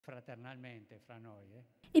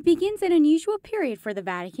It begins an unusual period for the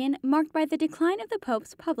Vatican, marked by the decline of the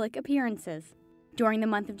Pope's public appearances. During the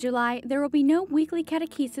month of July, there will be no weekly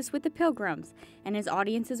catechesis with the pilgrims, and his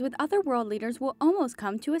audiences with other world leaders will almost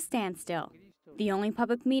come to a standstill. The only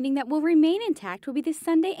public meeting that will remain intact will be the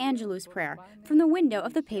Sunday Angelus prayer from the window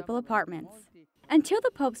of the papal apartments. Until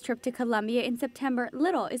the Pope's trip to Colombia in September,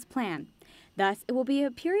 little is planned. Thus, it will be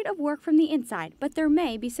a period of work from the inside, but there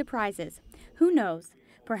may be surprises. Who knows?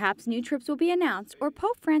 Perhaps new trips will be announced, or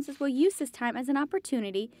Pope Francis will use this time as an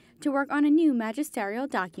opportunity to work on a new magisterial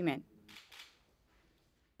document.